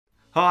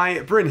Hi,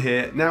 Bryn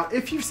here. Now,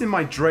 if you've seen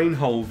my drain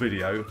hole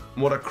video,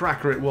 what a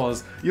cracker it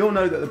was, you'll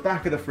know that at the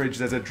back of the fridge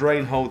there's a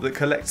drain hole that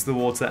collects the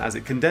water as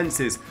it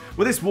condenses.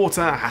 Well, this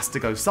water has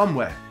to go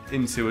somewhere,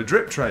 into a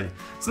drip tray.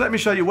 So let me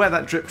show you where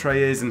that drip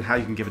tray is and how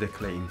you can give it a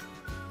clean.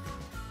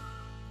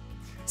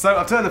 So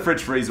I've turned the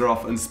fridge freezer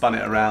off and spun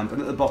it around, and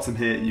at the bottom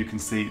here you can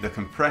see the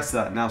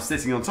compressor. Now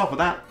sitting on top of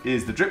that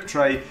is the drip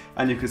tray,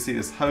 and you can see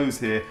this hose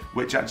here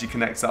which actually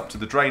connects up to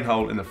the drain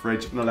hole in the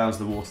fridge and allows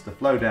the water to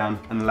flow down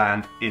and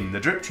land in the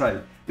drip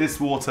tray. This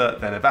water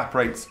then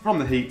evaporates from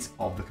the heat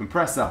of the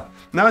compressor.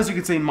 Now as you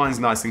can see, mine's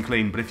nice and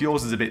clean, but if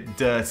yours is a bit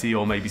dirty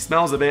or maybe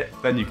smells a bit,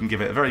 then you can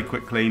give it a very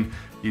quick clean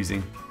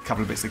using a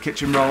couple of bits of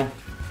kitchen roll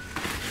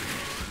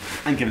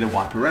and give it a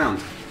wipe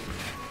around.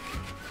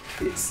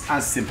 It's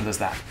as simple as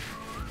that.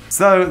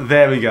 So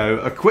there we go,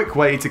 a quick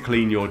way to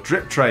clean your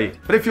drip tray.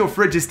 But if your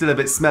fridge is still a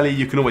bit smelly,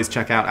 you can always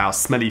check out our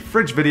smelly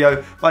fridge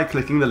video by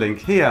clicking the link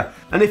here.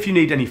 And if you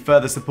need any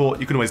further support,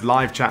 you can always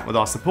live chat with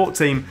our support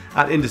team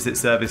at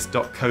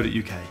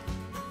indesitservice.co.uk.